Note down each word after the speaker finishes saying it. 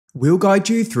We'll guide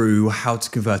you through how to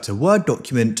convert a Word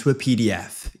document to a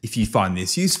PDF. If you find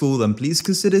this useful, then please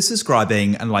consider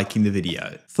subscribing and liking the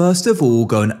video. First of all,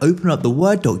 go and open up the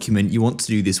Word document you want to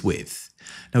do this with.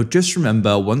 Now just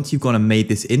remember, once you've gone and made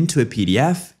this into a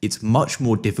PDF, it's much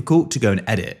more difficult to go and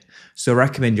edit. So I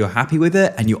recommend you're happy with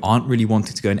it and you aren't really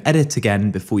wanting to go and edit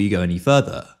again before you go any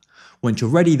further. Once you're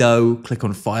ready though, click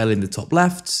on File in the top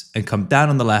left and come down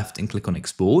on the left and click on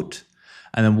Export.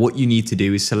 And then what you need to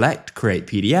do is select Create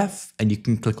PDF and you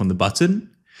can click on the button.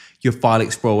 Your File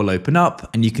Explorer will open up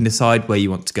and you can decide where you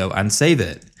want to go and save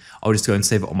it. I'll just go and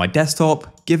save it on my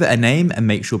desktop, give it a name and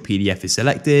make sure PDF is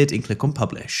selected and click on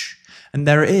Publish. And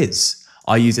there it is.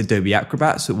 I use Adobe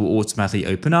Acrobat so it will automatically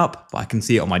open up, but I can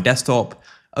see it on my desktop,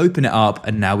 open it up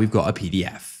and now we've got a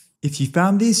PDF. If you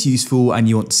found this useful and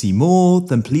you want to see more,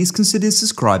 then please consider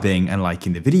subscribing and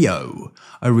liking the video.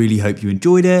 I really hope you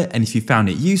enjoyed it, and if you found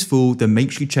it useful, then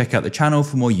make sure you check out the channel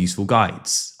for more useful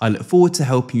guides. I look forward to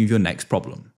helping you with your next problem.